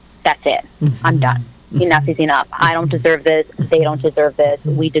that's it. I'm done. Enough is enough. I don't deserve this. They don't deserve this.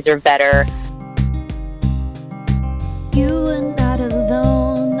 We deserve better. You are not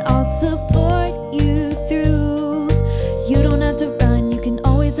alone. I'll support you through. You don't have to run. You can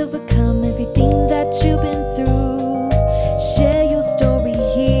always overcome everything that you've been through. Share your story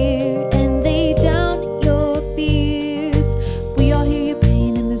here and lay down your fears. We all hear your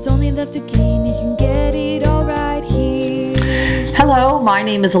pain and there's only love to gain. You can get it all right here. Hello, my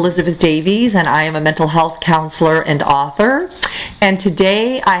name is Elizabeth Davies and I am a mental health counselor and author. And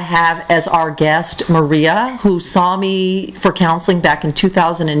today I have as our guest Maria, who saw me for counseling back in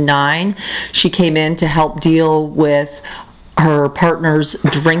 2009. She came in to help deal with her partner's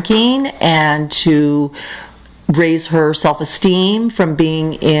drinking and to raise her self-esteem from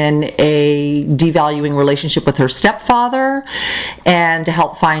being in a devaluing relationship with her stepfather and to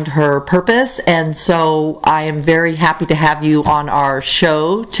help find her purpose. And so I am very happy to have you on our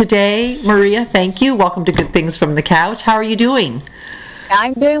show today. Maria, thank you. Welcome to Good Things from the Couch. How are you doing?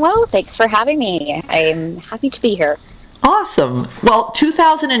 I'm doing well. Thanks for having me. I'm happy to be here. Awesome. Well,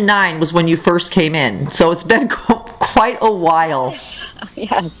 2009 was when you first came in, so it's been quite a while.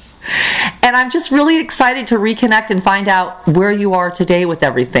 Yes. And I'm just really excited to reconnect and find out where you are today with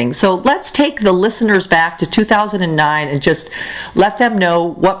everything. So let's take the listeners back to 2009 and just let them know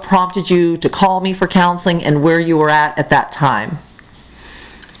what prompted you to call me for counseling and where you were at that time.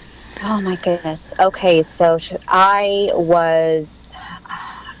 Oh my goodness. Okay, so I was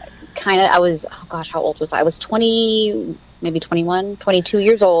how old was I? I was 20, maybe 21, 22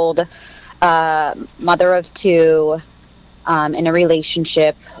 years old, mother of two, in a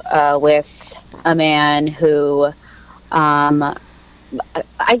relationship with a man who I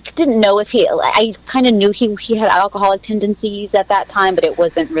didn't know if I kind of knew he had alcoholic tendencies at that time, but it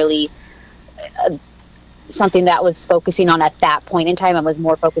wasn't really something that was focusing on at that point in time. I was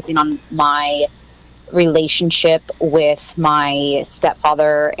more focusing on my relationship with my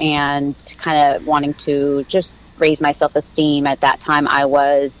stepfather and kind of wanting to just raise my self-esteem. At that time, I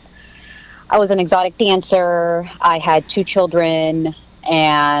was an exotic dancer. I had 2 children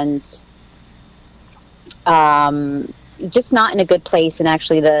and just not in a good place. And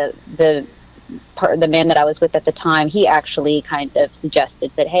actually the man that I was with at the time, he actually kind of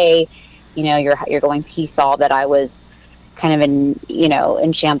suggested that, hey, he saw that I was kind of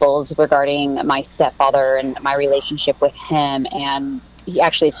in shambles regarding my stepfather and my relationship with him. And he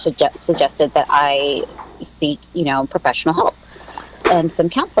actually suggested that I seek, professional help and some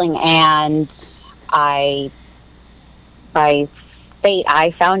counseling. And by fate,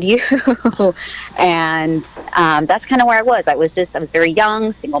 I found you. And that's kind of where I was. I was very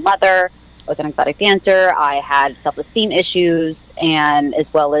young, single mother. I was an exotic dancer. I had self-esteem issues, and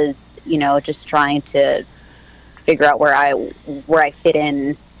as well as, just trying to figure out where I fit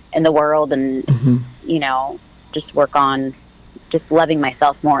in the world and, just work on just loving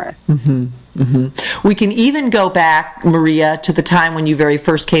myself more. Mm-hmm. Mm-hmm. We can even go back, Maria, to the time when you very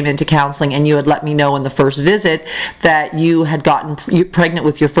first came into counseling and you had let me know in the first visit that you had gotten pregnant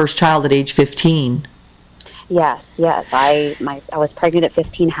with your first child at age 15. Yes. I was pregnant at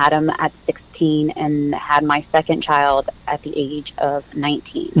 15, had him at 16, and had my second child at the age of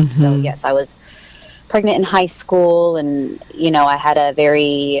 19. Mm-hmm. So yes, I was pregnant in high school, and I had a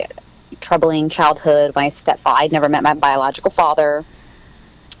very troubling childhood. I'd never met my biological father.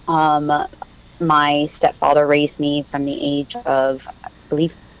 My stepfather raised me from the age of, I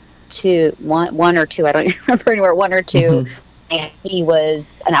believe, one or two. I don't remember anywhere, 1 or 2. Mm-hmm. And he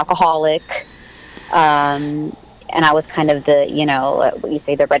was an alcoholic. And I was kind of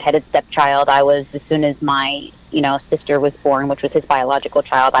the redheaded stepchild. I was, as soon as my, sister was born, which was his biological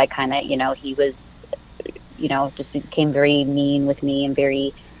child, I kind of, he was, just became very mean with me and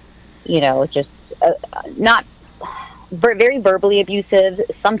very, just not very verbally abusive.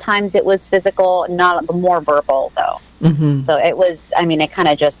 Sometimes it was physical, not more verbal though. Mm-hmm. So it was, it kind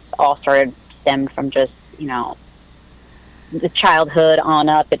of just all stemmed from just, the childhood on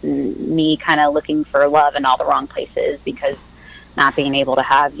up, and me kind of looking for love in all the wrong places because not being able to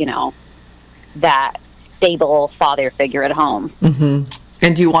have, that stable father figure at home. Mm-hmm.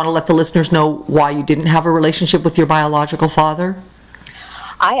 And do you want to let the listeners know why you didn't have a relationship with your biological father?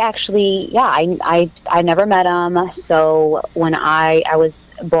 I actually, I never met him. So when I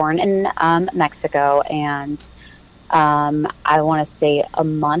was born in Mexico, and I want to say a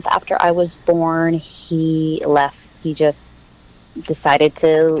month after I was born, he left. He just decided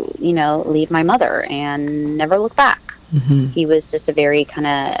to, leave my mother and never look back. Mm-hmm. He was just a very kind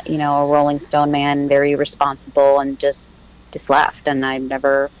of, a Rolling Stone man, very responsible, and just left. And I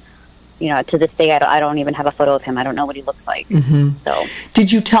never to this day, I don't even have a photo of him. I don't know what he looks like. So,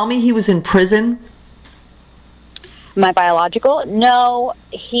 Did you tell me he was in prison? my biological, no,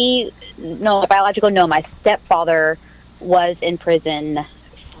 my biological, no. My stepfather was in prison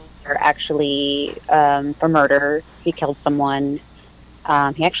for murder. He killed someone.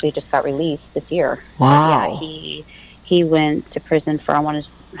 He actually just got released this year. Wow. But yeah, he went to prison for, I want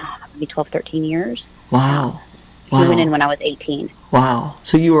to maybe 12, 13 years. Wow. He went in when I was 18. Wow.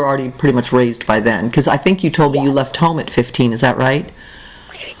 So you were already pretty much raised by then, because I think you told me you left home at 15. Is that right?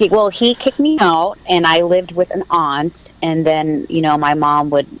 He kicked me out, and I lived with an aunt, and then, my mom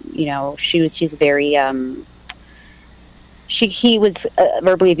would, she's very, he was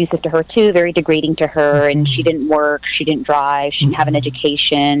verbally abusive to her too, very degrading to her, and she didn't work, she didn't drive, she didn't have an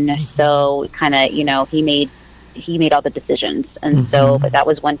education, so kind of, he made all the decisions, and so, but that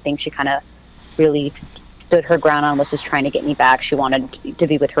was one thing she kind of really stood her ground on, was just trying to get me back. She wanted to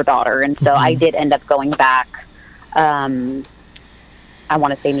be with her daughter, and so I did end up going back. I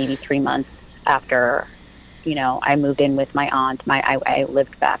want to say maybe 3 months after, I moved in with my aunt. I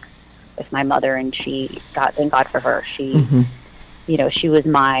lived back with my mother, and thank God for her. She, she was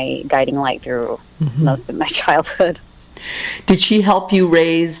my guiding light through most of my childhood. Did she help you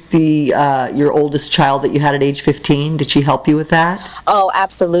raise your oldest child that you had at age 15? Did she help you with that? Oh,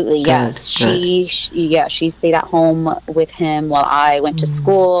 absolutely, yes. Good. She stayed at home with him while I went to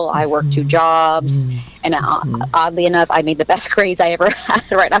school. I worked 2 jobs, and oddly enough, I made the best grades I ever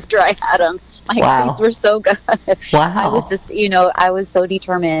had right after I had him. My grades were so good. Wow. I was just, I was so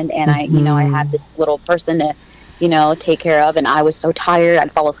determined, and I had this little person to, take care of, and I was so tired.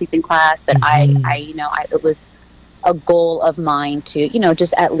 I'd fall asleep in class, but it was a goal of mine to,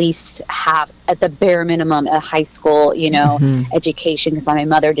 just at least have, at the bare minimum, a high school, education, because my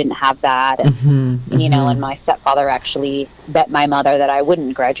mother didn't have that. And, and my stepfather actually bet my mother that I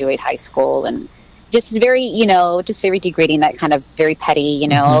wouldn't graduate high school, and just very, just very degrading, that kind of very petty,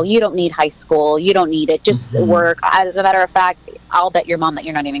 you don't need high school, you don't need it, just work. As a matter of fact, I'll bet your mom that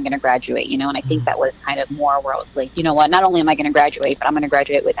you're not even going to graduate, and I think that was kind of more where I was like, you know what, not only am I going to graduate, but I'm going to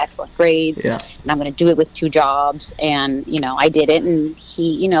graduate with excellent grades, and I'm going to do it with 2 jobs, and, I did it, and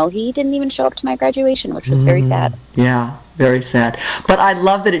he didn't even show up to my graduation, which was very sad. Yeah. Very sad. But I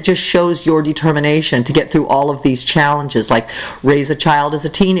love that it just shows your determination to get through all of these challenges, like raise a child as a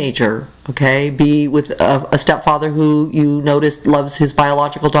teenager, okay? Be with a stepfather who you noticed loves his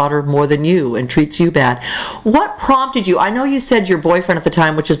biological daughter more than you and treats you bad. What prompted you? I know you said your boyfriend at the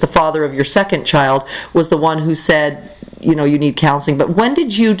time, which is the father of your second child, was the one who said, you need counseling. But when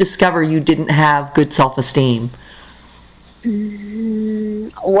did you discover you didn't have good self-esteem?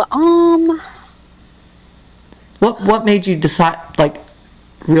 What made you decide,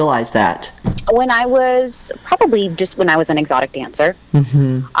 realize that? When I was an exotic dancer,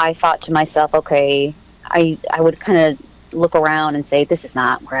 I thought to myself, okay, I would kind of look around and say, this is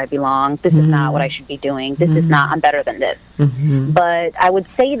not where I belong. This is not what I should be doing. This is not, I'm better than this. But I would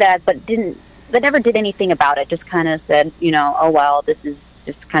say that, but never did anything about it. Just kind of said, oh, well, this is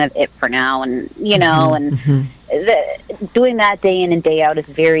just kind of it for now. And, doing that day in and day out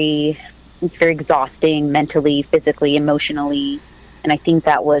is it's very exhausting mentally, physically, emotionally. And I think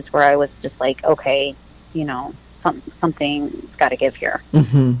that was where I was just like, okay, something's got to give here.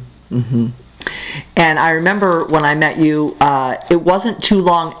 And I remember when I met you, it wasn't too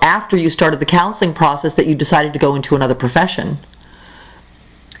long after you started the counseling process that you decided to go into another profession.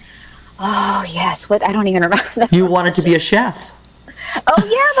 Oh, yes. What? I don't even remember that. You wanted to be a chef. Oh,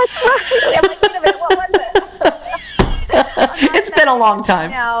 yeah, that's right. I'm like, wait a minute, what was it? It's been a long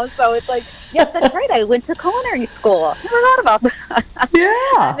time now, so it's like, yes, that's right. I went to culinary school. Never thought about that.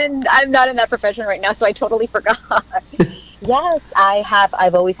 Yeah. I'm not in that profession right now, so I totally forgot. Yes,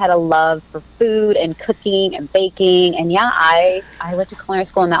 I've always had a love for food and cooking and baking, and I went to culinary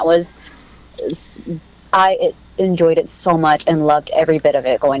school, and I enjoyed it so much and loved every bit of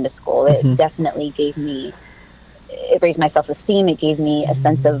it going to school. It definitely it raised my self-esteem. It gave me a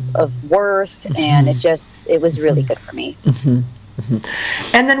sense of worth, and it was really good for me.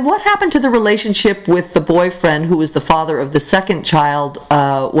 And then what happened to the relationship with the boyfriend who was the father of the second child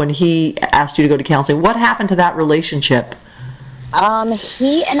when he asked you to go to counseling? What happened to that relationship?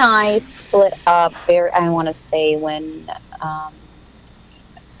 He and I split up I want to say when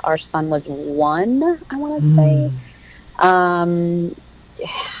our son was 1, I want to say.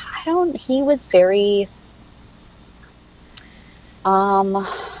 He was very I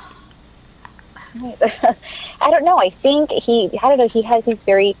don't know. I think he's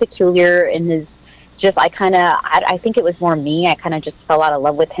very peculiar in his, I think it was more me. I kind of just fell out of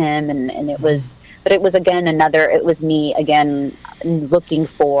love with him, but it was me again looking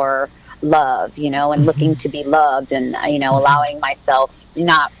for love, and looking to be loved, and allowing myself,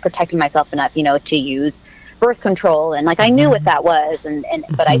 not protecting myself enough, to use birth control, and like I knew what that was, and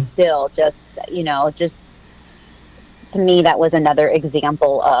but I still just to me that was another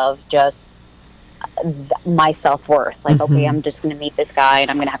example of just my self-worth. Like, okay, I'm just going to meet this guy and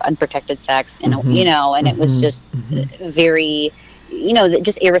I'm going to have unprotected sex, and and it was just very,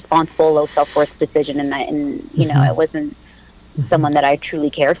 just irresponsible, low self-worth decision, and it wasn't someone that I truly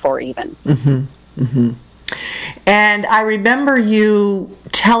cared for even. And I remember you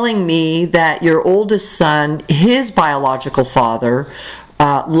telling me that your oldest son, his biological father,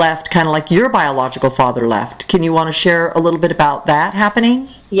 left kind of like your biological father left. Can you want to share a little bit about that happening?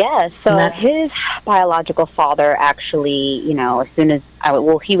 Yes. So his biological father actually, as soon as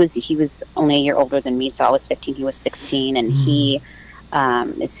he was only a year older than me, so I was 15, he was 16, and he,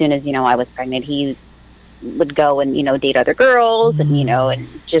 as soon as I was pregnant, would go and date other girls, and and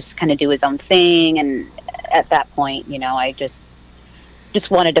just kind of do his own thing. And at that point, I just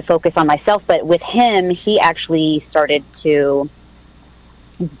wanted to focus on myself. But with him, he actually started to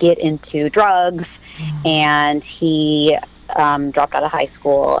get into drugs, and he dropped out of high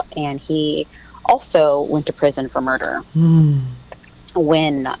school, and he also went to prison for murder.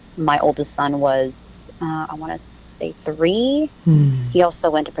 When my oldest son was, I want to say 3, he also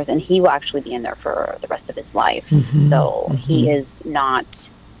went to prison. He will actually be in there for the rest of his life. So he is not,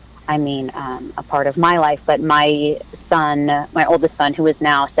 a part of my life, but my oldest son, who is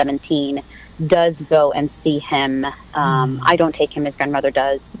now 17, does go and see him. I don't take him, his grandmother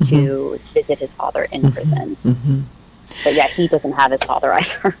does, to visit his father in prison. But yeah, he doesn't have his father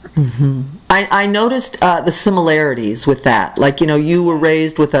either. I noticed the similarities with that. Like, you were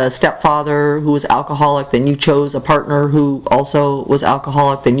raised with a stepfather who was alcoholic, then you chose a partner who also was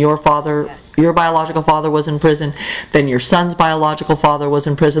alcoholic, then your biological father was in prison, then your son's biological father was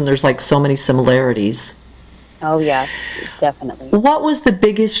in prison. There's like so many similarities. Oh, yes, definitely. What was the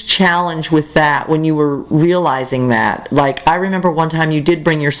biggest challenge with that when you were realizing that? Like, I remember one time you did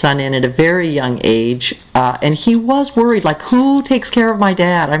bring your son in at a very young age, and he was worried, like, who takes care of my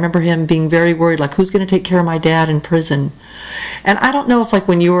dad? I remember him being very worried, like, who's going to take care of my dad in prison? And I don't know if, like,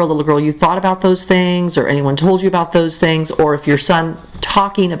 when you were a little girl, you thought about those things, or anyone told you about those things, or if your son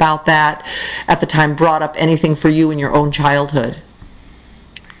talking about that at the time brought up anything for you in your own childhood.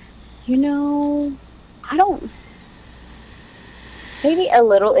 I don't, maybe a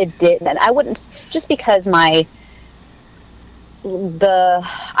little it did, and I wouldn't, just because I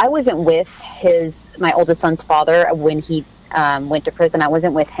wasn't with my oldest son's father when he went to prison. I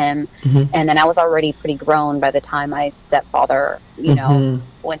wasn't with him, and then I was already pretty grown by the time my stepfather,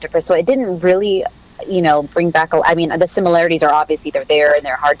 went to prison. So it didn't really, bring back, the similarities are obviously, they're there, and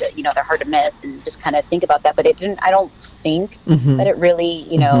they're hard to miss, and just kind of think about that, but it didn't, I don't think that it really,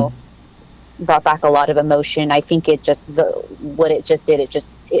 brought back a lot of emotion. I think it just, what it just did, it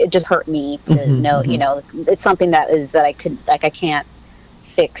just hurt me to know, it's something that I can't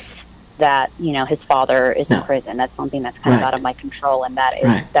fix, that, his father is in prison. That's something that's kind of out of my control. And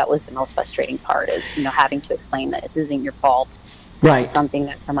that was the most frustrating part, is, having to explain that it isn't your fault. Right. It's something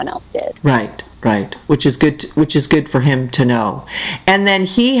that someone else did. Right. Which is good for him to know. And then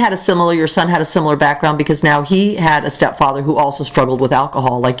your son had a similar background, because now he had a stepfather who also struggled with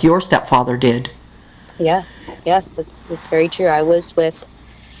alcohol, like your stepfather did. Yes, that's very true. I was with,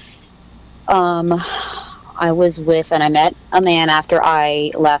 and I met a man after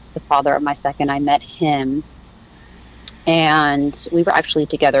I left the father of my second. I met him, and we were actually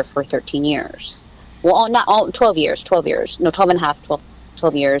together for 13 years. Well, not all, 12 years. No, 12 and a half,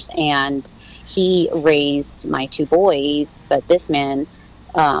 12 years. And he raised my 2 boys, but this man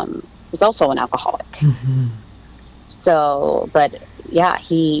was also an alcoholic. So, but yeah,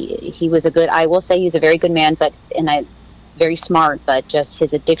 he was I will say he's a very good man, very smart, but just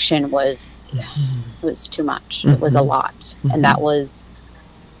his addiction was too much. It was a lot. And that was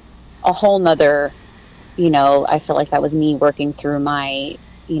a whole nother, I feel like that was me working through my,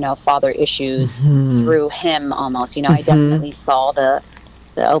 father issues through him almost. I definitely saw the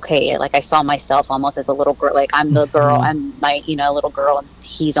okay, like I saw myself almost as a little girl, like I'm the girl, I'm my, little girl, and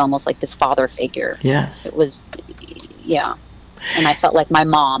he's almost like this father figure. Yes. It was, yeah. And I felt like my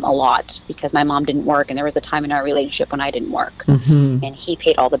mom a lot, because my mom didn't work, and there was a time in our relationship when I didn't work, and he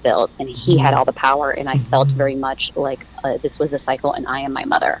paid all the bills, and he had all the power, and I felt very much like this was a cycle, and I am my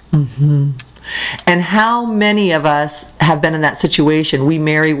mother. And how many of us have been in that situation? We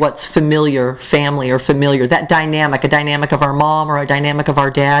marry what's familiar, family or familiar, that dynamic, a dynamic of our mom or a dynamic of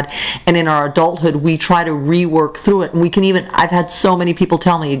our dad. And in our adulthood, we try to rework through it. And we can even, I've had so many people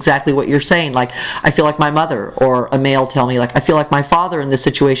tell me exactly what you're saying. Like, I feel like my mother, or a male tell me, like, I feel like my father in this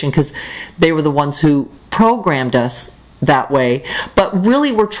situation, because they were the ones who programmed us that way. But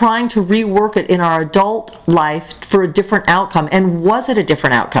really, we're trying to rework it in our adult life for a different outcome. And was it a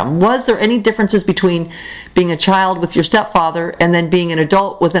different outcome? Was there any differences between being a child with your stepfather and then being an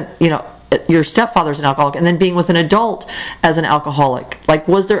adult with your stepfather's an alcoholic, and then being with an adult as an alcoholic? Like,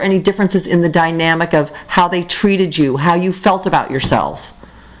 was there any differences in the dynamic of how they treated you, how you felt about yourself?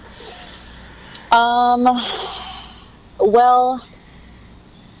 Well,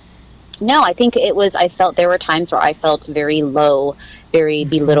 no, I think there were times where I felt very low, very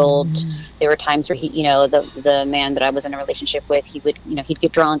belittled. There were times where he, the man that I was in a relationship with, he would, he'd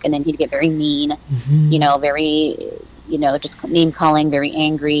get drunk and then he'd get very mean, very, just name calling, very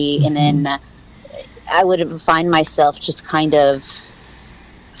angry. And then I would find myself just kind of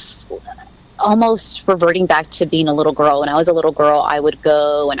almost reverting back to being a little girl. When I was a little girl, I would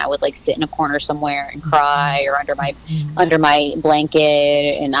go and I would like sit in a corner somewhere and cry, or under my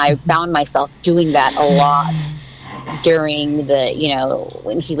blanket. And I found myself doing that a lot during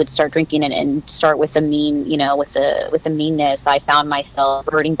when he would start drinking and start with the mean, with the meanness. I found myself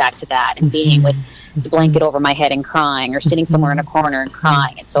reverting back to that and being with the blanket over my head and crying, or sitting somewhere in a corner and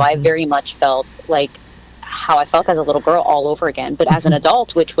crying. And so I very much felt like how I felt as a little girl all over again, but as an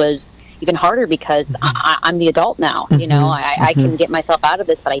adult, which was even harder because I'm the adult now. I can get myself out of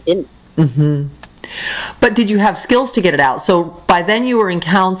this, but I didn't. But did you have skills to get it out? So by then you were in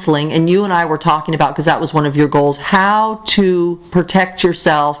counseling, and you and I were talking about, because that was one of your goals, how to protect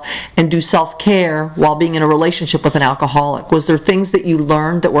yourself and do self-care while being in a relationship with an alcoholic. Was there things that you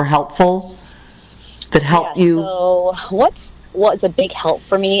learned that were helpful, that helped you? So what was a big help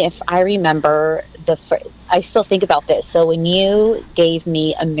for me, if I remember I still think about this. So when you gave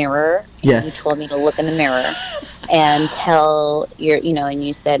me a mirror, yes, you told me to look in the mirror and tell and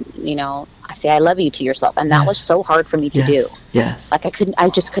you said, I say I love you to yourself, and that yes, was so hard for me to do. Yes. Like I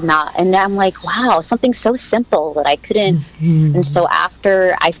just could not. And I'm like, wow, something so simple that I couldn't. And so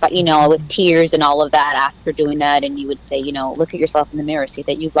after with tears and all of that, after doing that, and you would say, look at yourself in the mirror, say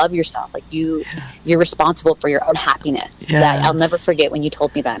that you love yourself, like you're responsible for your own happiness. Yeah. That I'll never forget when you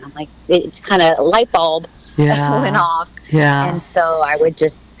told me that. And I'm like, it kind of light bulb went off. Yeah. And so I would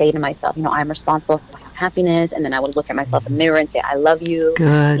just say to myself, I'm responsible for my own happiness. And then I would look at myself in the mirror and say, I love you.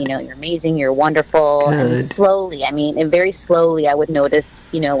 Good. You're amazing. You're wonderful. Good. And slowly, and very slowly, I would notice,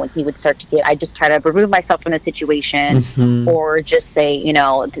 when he would start to I just try to remove myself from the situation, or just say,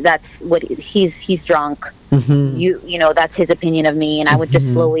 that's what he's drunk. That's his opinion of me. And I would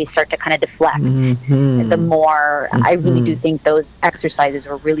just slowly start to kind of deflect. The more I really do think those exercises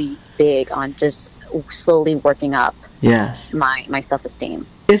were really big on just slowly working up my self-esteem.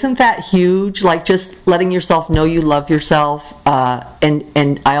 Isn't that huge? Like, just letting yourself know you love yourself.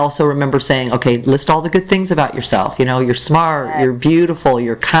 And I also remember saying, okay, list all the good things about yourself. You're smart, yes, you're beautiful,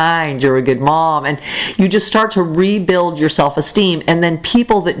 you're kind, you're a good mom. And you just start to rebuild your self-esteem. And then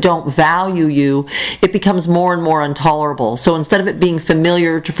people that don't value you, it becomes more and more intolerable. So instead of it being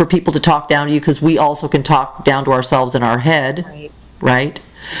familiar for people to talk down to you, because we also can talk down to ourselves in our head, right?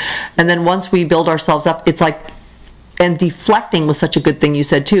 And then once we build ourselves up, it's like, and deflecting was such a good thing you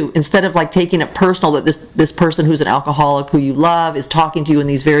said too. Instead of like taking it personal that this person who's an alcoholic who you love is talking to you in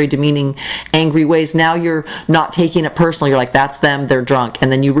these very demeaning, angry ways, now you're not taking it personal. You're like, that's them, they're drunk.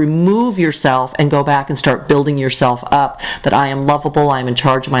 And then you remove yourself and go back and start building yourself up, that I am lovable, I'm in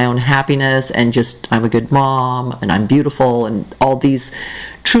charge of my own happiness, and just I'm a good mom, and I'm beautiful, and all these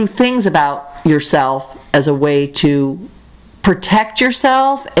true things about yourself as a way to protect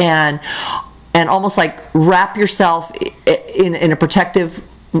yourself and almost like wrap yourself in a protective,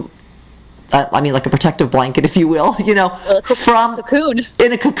 like a protective blanket, if you will, from cocoon.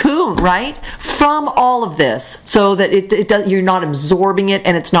 In a cocoon, right? From all of this, so that it does, you're not absorbing it,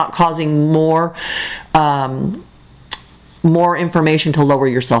 and it's not causing more information to lower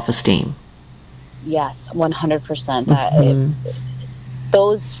your self-esteem. Yes, 100%.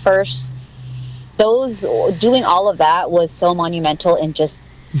 Those doing all of that was so monumental, and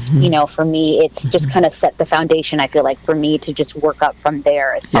just for me, it's just kind of set the foundation, I feel like, for me to just work up from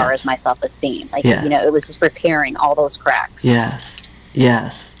there as far as my self-esteem. Like, it was just repairing all those cracks. Yes.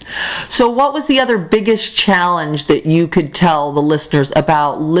 So what was the other biggest challenge that you could tell the listeners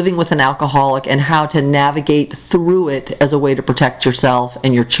about living with an alcoholic, and how to navigate through it as a way to protect yourself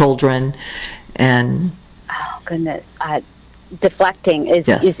and your children? And oh, goodness. deflecting is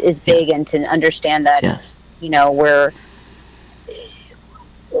Yes. is big, and to understand that Yes. we're,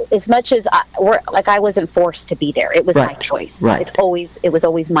 as much as I wasn't forced to be there. It was my Right. choice. Right. It was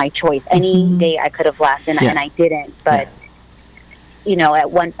always my choice. Any day I could have left, and I didn't. But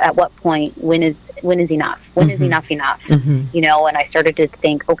at what point, when is enough? When is enough enough? And I started to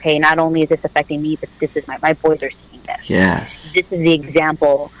think, okay, not only is this affecting me, but this is my boys are seeing this. Yes. This is the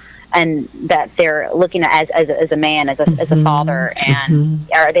example, and that they're looking at as a man, as a father, and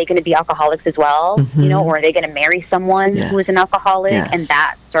are they going to be alcoholics as well? Or are they going to marry someone who is an alcoholic? Yes. And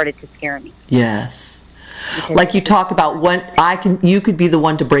that started to scare me. Yes. Because Like you talk about when you could be the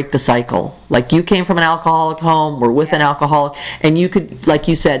one to break the cycle. Like you came from an alcoholic home or with an alcoholic, and you could, like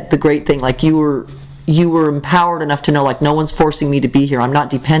you said, the great thing, like you were empowered enough to know, like, no one's forcing me to be here. I'm not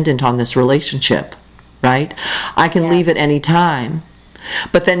dependent on this relationship, right? I can leave at any time.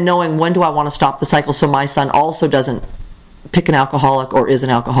 But then knowing, when do I want to stop the cycle so my son also doesn't pick an alcoholic or is an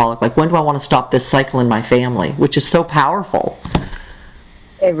alcoholic? Like, when do I want to stop this cycle in my family? Which is so powerful.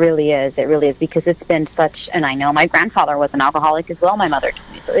 It really is. It really is, because it's been such, and I know my grandfather was an alcoholic as well, my mother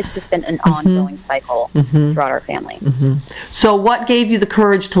told me. So it's just been an ongoing cycle throughout our family. So what gave you the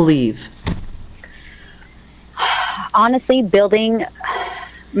courage to leave? Honestly, building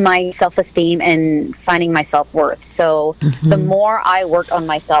my self-esteem and finding my self-worth. So the more I worked on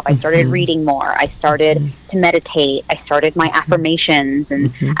myself, I started reading more. I started to meditate. I started my affirmations,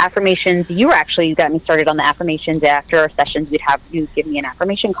 and affirmations. You got me started on the affirmations. After our sessions, you give me an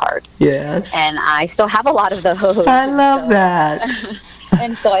affirmation card. Yes. And I still have a lot of those. I love that.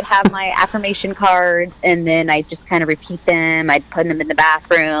 And so I'd have my affirmation cards, and then I just kind of repeat them. I'd put them in the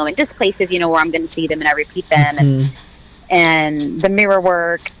bathroom and just places, where I'm going to see them, and I repeat them. And the mirror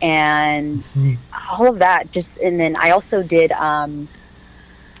work and all of that. And then I also did, I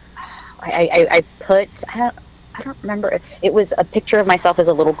don't remember. It was a picture of myself as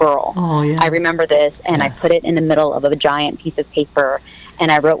a little girl. Oh, yeah. I remember this, and I put it in the middle of a giant piece of paper,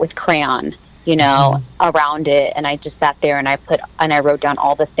 and I wrote with crayon, around it. And I just sat there, and I wrote down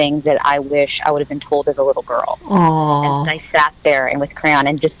all the things that I wish I would have been told as a little girl. Oh. And I sat there and with crayon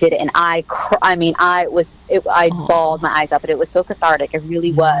and just did it. And I bawled my eyes out, but it was so cathartic. It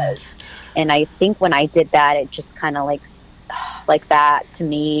really was. And I think when I did that, it just kind of like that to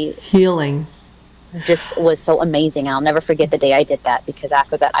me, Healing. just was so amazing. I'll never forget the day I did that, because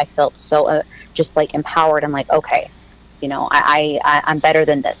after that I felt so just like empowered. I'm like, okay, I'm better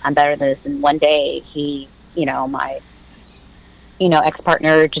than this. I'm better than this. And one day he, my,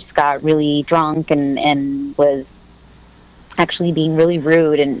 ex-partner just got really drunk and was actually being really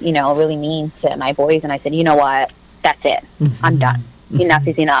rude and, really mean to my boys. And I said, you know what? That's it. I'm done. Enough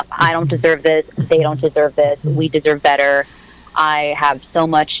is enough. I don't deserve this. They don't deserve this. We deserve better. I have so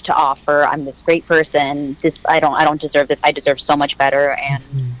much to offer. I'm this great person. I don't deserve this. I deserve so much better. And,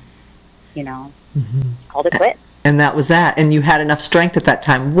 called it quits. And that was that. And you had enough strength at that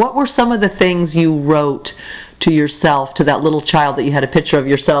time. What were some of the things you wrote to yourself, to that little child that you had a picture of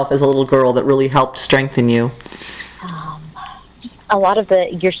yourself as a little girl, that really helped strengthen you? Just a lot of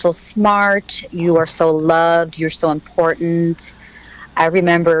you're so smart, you are so loved, you're so important. I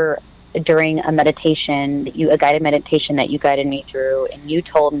remember during a guided meditation that you guided me through, and you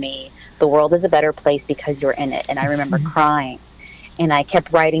told me the world is a better place because you're in it. And I remember crying. And I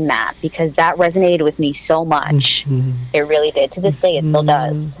kept writing that because that resonated with me so much. It really did. To this day, it still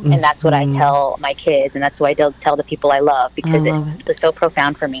does. And that's what I tell my kids, and that's what I tell the people I love, because it was so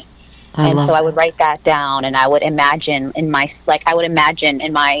profound for me. I would write that down, and I would imagine in my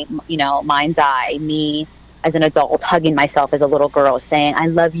mind's eye, me as an adult hugging myself as a little girl, saying, I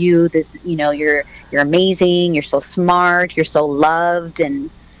love you. This, you're amazing. You're so smart. You're so loved.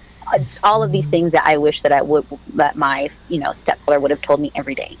 And all of these things that I wish that my stepfather would have told me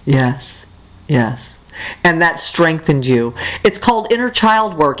every day. Yes. And that strengthened you. It's called inner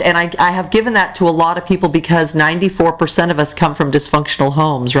child work, and I have given that to a lot of people because 94% of us come from dysfunctional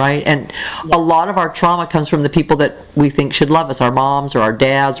homes, right? And a lot of our trauma comes from the people that we think should love us, our moms or our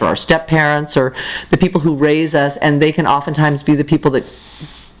dads or our step-parents or the people who raise us, and they can oftentimes be the people that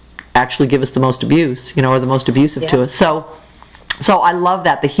actually give us the most abuse, or the most abusive to us. So I love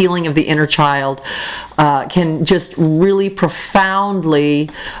that. The healing of the inner child can just really profoundly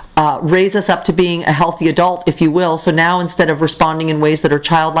raise us up to being a healthy adult, if you will. So now, instead of responding in ways that are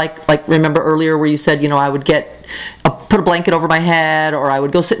childlike, like remember earlier where you said, I would put a blanket over my head, or I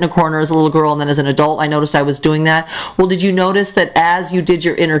would go sit in a corner as a little girl, and then as an adult I noticed I was doing that. Well, did you notice that as you did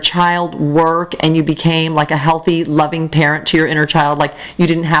your inner child work and you became like a healthy, loving parent to your inner child, like you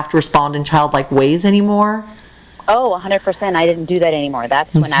didn't have to respond in childlike ways anymore? Oh, 100%. I didn't do that anymore.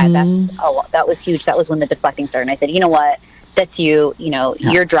 That's when that was huge. That was when the deflecting started. And I said, you know what? that's you, you know,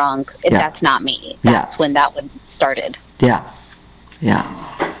 Yeah. you're drunk. Yeah. That's not me. Yeah. That's when that one started. Yeah. Yeah.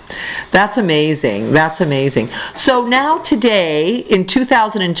 That's amazing. That's amazing. So now today, in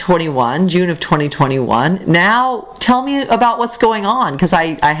 2021, June of 2021, now tell me about what's going on, because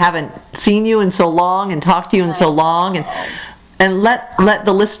I haven't seen you in so long and talked to you in so long, and let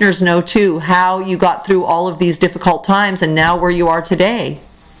the listeners know too how you got through all of these difficult times and now where you are today.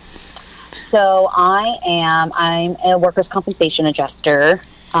 So I'm a workers' compensation adjuster.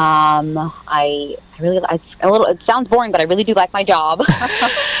 I really, it sounds boring, but I really do like my job.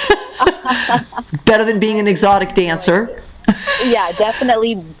 Better than being an exotic dancer. Yeah,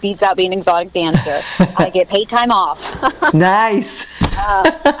 definitely beats out being an exotic dancer. I get paid time off. Nice.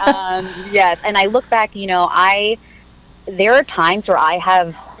 Yes, and I look back, you know, there are times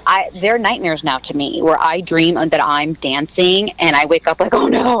where they're nightmares now to me, where I dream that I'm dancing and I wake up like, oh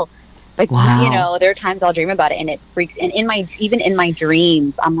no. Like, Wow. you know, there are times I'll dream about it and it freaks. And even in my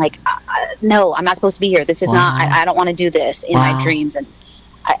dreams, I'm like, no, I'm not supposed to be here. This is not. I don't want to do this in my dreams, and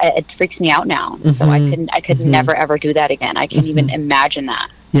it freaks me out now. So I could never ever do that again. I can't even imagine that.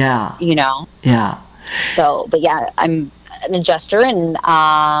 Yeah. You know. Yeah. So, but yeah, I'm an adjuster, and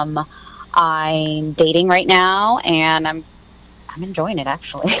I'm dating right now, and I'm enjoying it,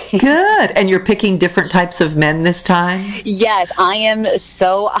 actually. Good. And you're picking different types of men this time? Yes, I am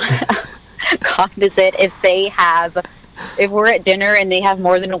so cognizant. If we're at dinner and they have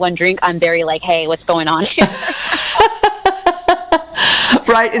more than one drink, I'm very like, hey, what's going on here?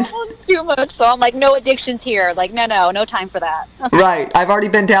 Right. It's too much. So I'm like, no addictions here. Like, no time for that. Right. I've already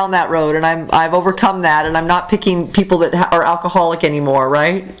been down that road, and I've overcome that, and I'm not picking people that are alcoholic anymore,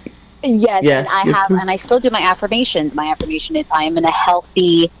 right? Yes, and I still do my affirmations. My affirmation is I am in a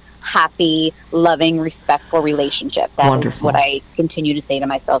healthy, happy, loving, respectful relationship. That Wonderful. is what I continue to say to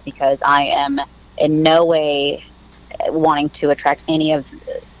myself, because I am in no way wanting to attract any of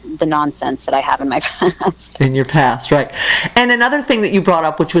the nonsense that I have in my past. In your past, right. And another thing that you brought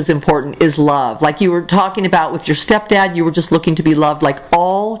up, which was important, is love. Like you were talking about with your stepdad, you were just looking to be loved, like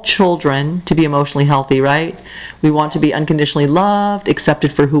all children, to be emotionally healthy, right? We want to be unconditionally loved,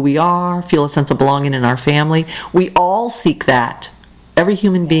 accepted for who we are, feel a sense of belonging in our family. We all seek that. Every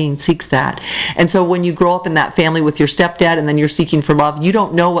human being seeks that. And so when you grow up in that family with your stepdad and then you're seeking for love, you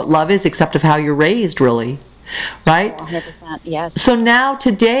don't know what love is except of how you're raised, really. Right? 100%, yes. So now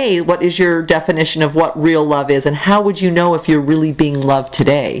today, what is your definition of what real love is, and how would you know if you're really being loved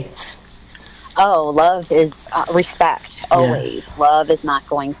today? Oh, love is respect, always. Yes. Love is not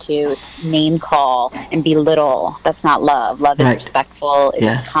going to name call and belittle. That's not love. Love is Right. respectful, it's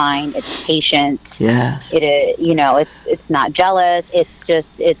Yes. kind, it's patient. Yes. It is, you know, it's not jealous.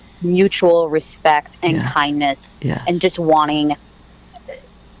 It's mutual respect and Yeah. kindness, Yeah. and just wanting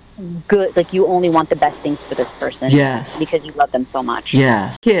good. Like, you only want the best things for this person, Yes. because you love them so much.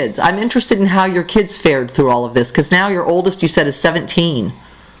 Yes. Kids. I'm interested in how your kids fared through all of this, because now your oldest, you said, is 17.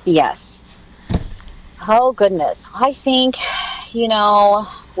 Yes. Oh, goodness. I think, you know,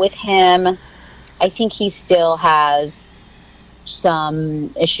 with him, I think he still has some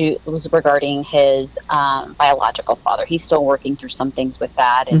issues regarding his biological father. He's still working through some things with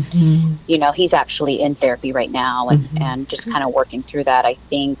that. And, you know, he's actually in therapy right now and just kind of working through that. I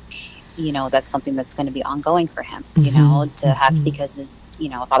think, you know, that's something that's going to be ongoing for him, you know, to have, because his, you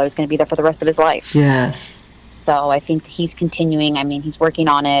know, father's going to be there for the rest of his life. Yes. So I think he's continuing. I mean, he's working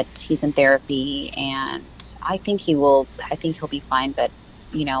on it. He's in therapy, and I think he'll be fine. But,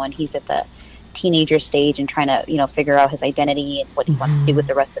 you know, and he's at the teenager stage and trying to, you know, figure out his identity and what he wants to do with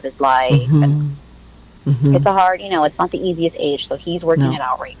the rest of his life. And it's a hard, you know, it's not the easiest age. So he's working it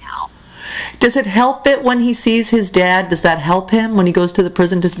out right now. Does it help it when he sees his dad? Does that help him when he goes to the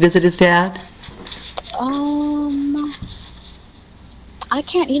prison to visit his dad? I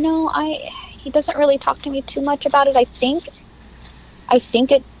can't, you know, he doesn't really talk to me too much about it. I think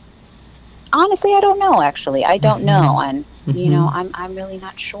it, honestly, I don't know, actually. I don't know. And, you know, I'm really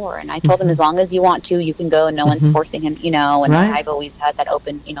not sure. And I told him, as long as you want to, you can go. No one's forcing him, you know, and Right. I've always had that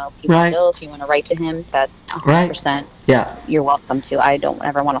open, you know, if you want to go, if you want to write to him, that's 100%. Yeah. You're welcome to. I don't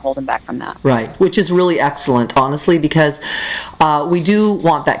ever want to hold him back from that. Right, which is really excellent, honestly, because we do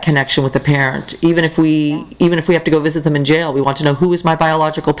want that connection with the parent. Even if we have to go visit them in jail, we want to know, who is my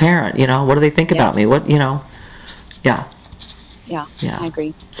biological parent. You know, what do they think about me? What, you know, yeah. Yeah, I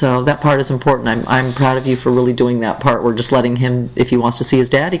agree. So that part is important. I'm proud of you for really doing that part. We're just letting him, if he wants to see his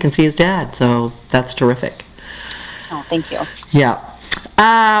dad, he can see his dad. So that's terrific. Oh, thank you. Yeah.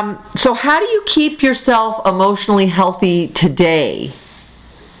 So how do you keep yourself emotionally healthy today?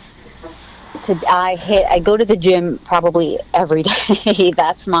 I go to the gym probably every day.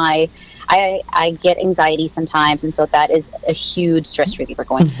 That's my, I get anxiety sometimes, and so that is a huge stress reliever,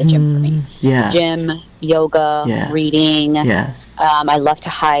 going to the gym for me. Yeah. Gym, yoga, Yes. reading. Yes. I love to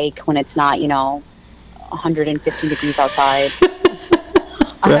hike when it's not, 115 degrees outside.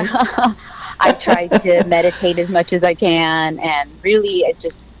 Right. I try to meditate as much as I can, and really it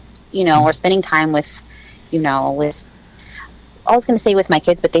just, or spending time with, I was going to say with my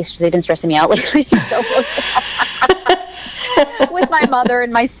kids, but they've been stressing me out lately. So with my mother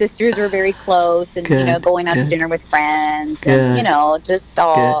and my sisters, we're very close, and Good, going out to good. dinner with friends, Good. and just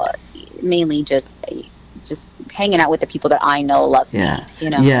all mainly just hanging out with the people that I know love Yeah. me.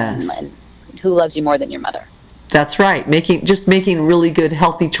 Yeah. And who loves you more than your mother? That's right. Making really good,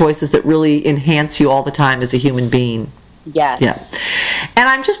 healthy choices that really enhance you all the time as a human being. Yes. Yeah. And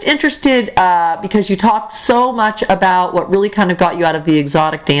I'm just interested, because you talked so much about what really kind of got you out of the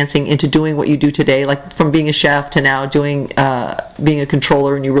exotic dancing into doing what you do today, like from being a chef to now doing, being a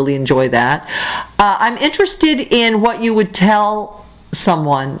controller, and you really enjoy that. I'm interested in what you would tell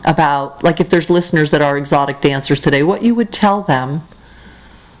someone about, like if there's listeners that are exotic dancers today, what you would tell them.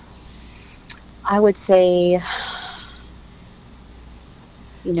 I would say,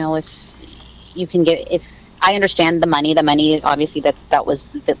 if you can if I understand the money is obviously that was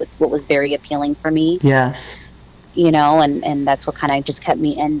what was very appealing for me. Yes. And that's what kind of just kept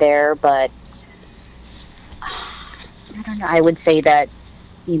me in there. But I don't know. I would say that,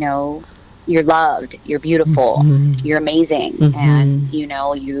 you're loved, you're beautiful, you're amazing. And,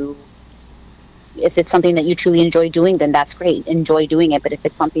 if it's something that you truly enjoy doing, then that's great. Enjoy doing it. But if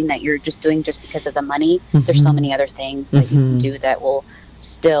it's something that you're just doing just because of the money, there's so many other things that you can do that will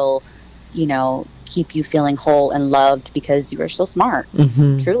still, keep you feeling whole and loved because you are so smart,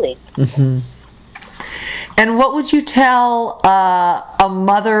 truly. And what would you tell a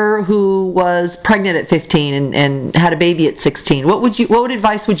mother who was pregnant at 15 and had a baby at 16? What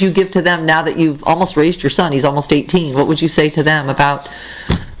advice would you give to them now that you've almost raised your son? He's almost 18. What would you say to them about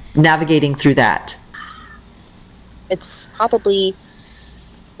navigating through that? It's going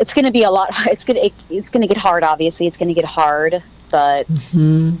to be a lot. It's going to get hard. Obviously, it's going to get hard, but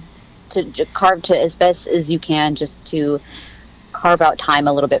to carve to as best as you can, just to carve out time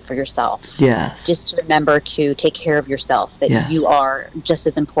a little bit for yourself. Yes. Just to remember to take care of yourself. That you are just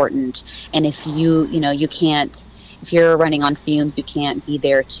as important. And if you can't, if you're running on fumes, you can't be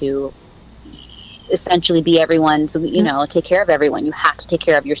there to essentially be everyone's, take care of everyone. You have to take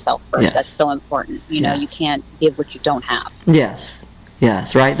care of yourself first. Yes. That's so important. You can't give what you don't have. Yes,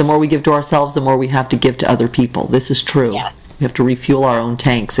 right? The more we give to ourselves, the more we have to give to other people. This is true. Yes. We have to refuel our own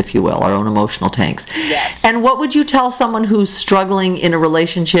tanks, if you will, our own emotional tanks. Yes. And what would you tell someone who's struggling in a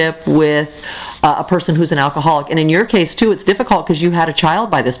relationship with a person who's an alcoholic? And in your case, too, it's difficult because you had a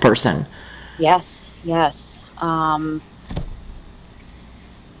child by this person. Yes.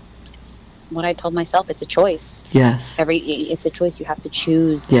 What I told myself, it's a choice. Yes. It's a choice. You have to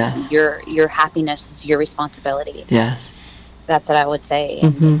choose. Yes. Your happiness is your responsibility. Yes. That's what I would say.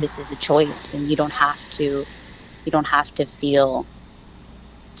 And this is a choice, and you don't have to feel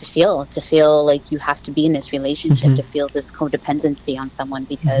like you have to be in this relationship to feel this codependency on someone,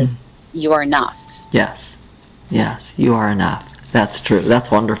 because you are enough. Yes, you are enough. That's true.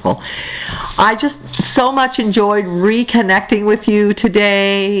 That's wonderful. I just so much enjoyed reconnecting with you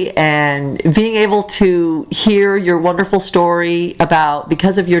today and being able to hear your wonderful story about,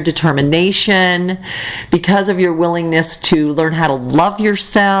 because of your determination, because of your willingness to learn how to love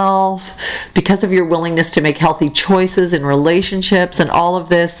yourself, because of your willingness to make healthy choices in relationships and all of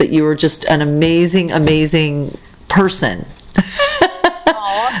this, that you are just an amazing, amazing person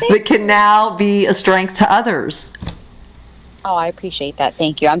that can now be a strength to others. Oh, I appreciate that.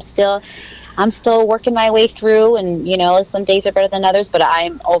 Thank you. I'm still working my way through, and some days are better than others, but I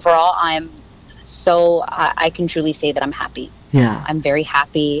can truly say that I'm happy. Yeah. I'm very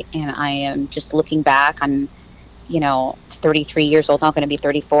happy, and I am just looking back. I'm 33 years old, not going to be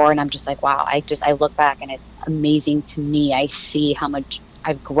 34, and I'm just like, wow. I look back, and it's amazing to me. I see how much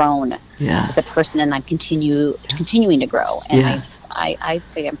I've grown as a person, and I'm continuing to grow. And I'd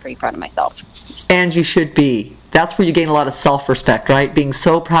say I'm pretty proud of myself. And you should be. That's where you gain a lot of self-respect, right? Being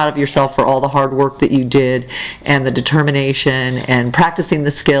so proud of yourself for all the hard work that you did, and the determination, and practicing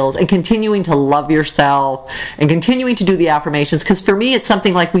the skills, and continuing to love yourself, and continuing to do the affirmations. Because for me, it's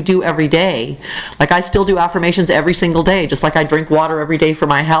something like we do every day. Like I still do affirmations every single day. Just like I drink water every day for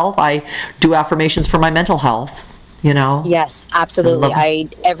my health, I do affirmations for my mental health. Yes, absolutely.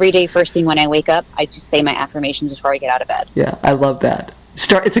 Every day, first thing when I wake up, I just say my affirmations before I get out of bed. Yeah, I love that.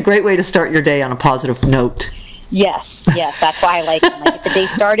 It's a great way to start your day on a positive note. Yes, that's why I like them. Like if the day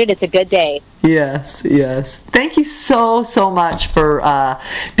started, it's a good day. Yes, yes. Thank you so, so much for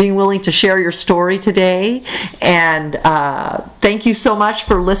being willing to share your story today. And thank you so much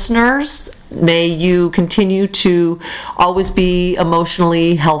for listeners. May you continue to always be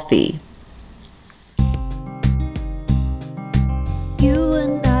emotionally healthy. You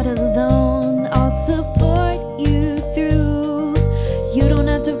are not alone, I'll support you through. You don't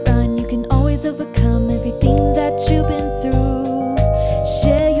have to run, you can always overcome everything that you've been through.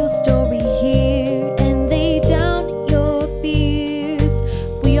 Share your story here and lay down your fears.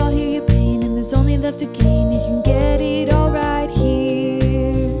 We all hear your pain and there's only left to gain. You can get